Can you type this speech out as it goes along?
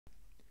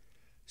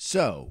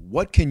So,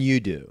 what can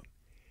you do?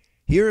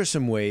 Here are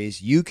some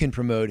ways you can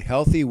promote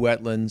healthy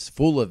wetlands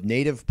full of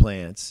native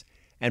plants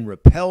and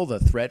repel the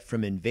threat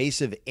from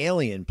invasive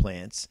alien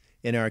plants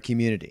in our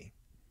community.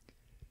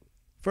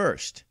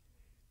 First,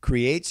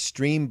 create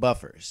stream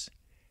buffers.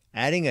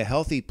 Adding a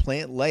healthy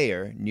plant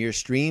layer near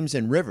streams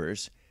and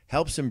rivers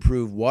helps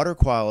improve water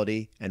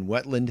quality and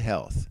wetland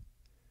health.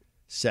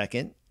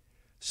 Second,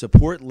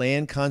 support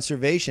land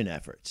conservation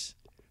efforts.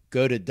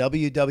 Go to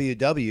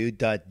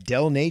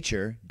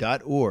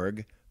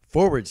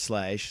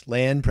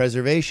www.delnature.org/land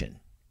preservation.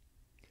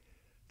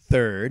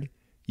 Third,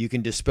 you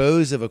can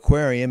dispose of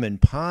aquarium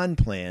and pond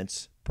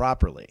plants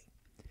properly.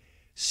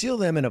 Seal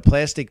them in a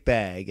plastic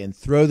bag and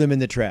throw them in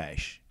the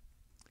trash.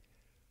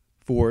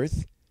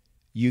 Fourth,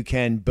 you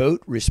can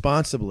boat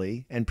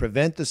responsibly and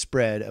prevent the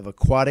spread of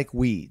aquatic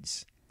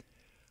weeds.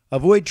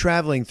 Avoid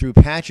traveling through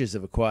patches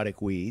of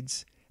aquatic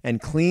weeds and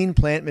clean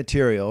plant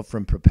material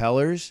from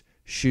propellers,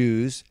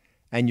 shoes,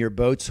 and your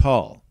boat's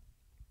hull.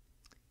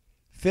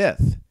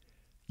 Fifth,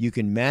 you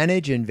can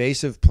manage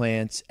invasive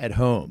plants at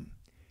home.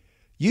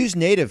 Use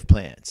native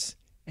plants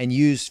and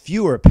use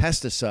fewer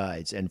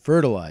pesticides and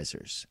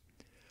fertilizers.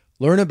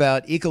 Learn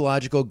about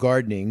ecological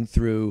gardening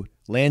through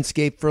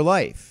Landscape for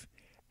Life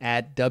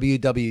at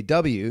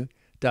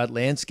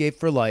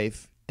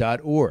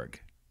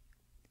www.landscapeforlife.org.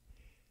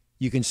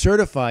 You can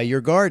certify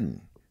your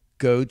garden.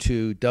 Go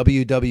to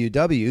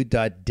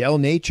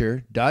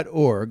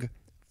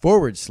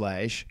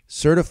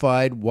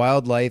www.delnature.org/certified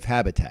wildlife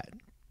habitat.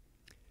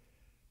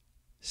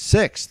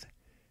 Sixth,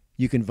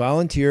 you can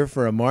volunteer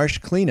for a marsh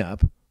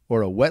cleanup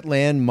or a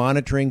wetland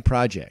monitoring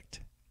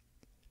project.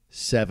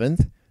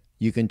 Seventh,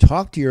 you can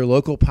talk to your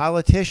local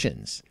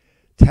politicians.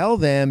 Tell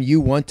them you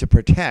want to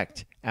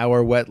protect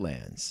our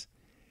wetlands.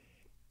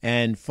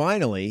 And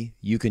finally,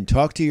 you can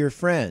talk to your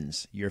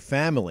friends, your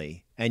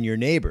family, and your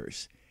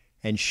neighbors,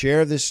 and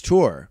share this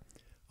tour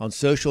on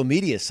social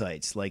media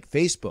sites like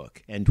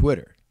Facebook and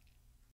Twitter.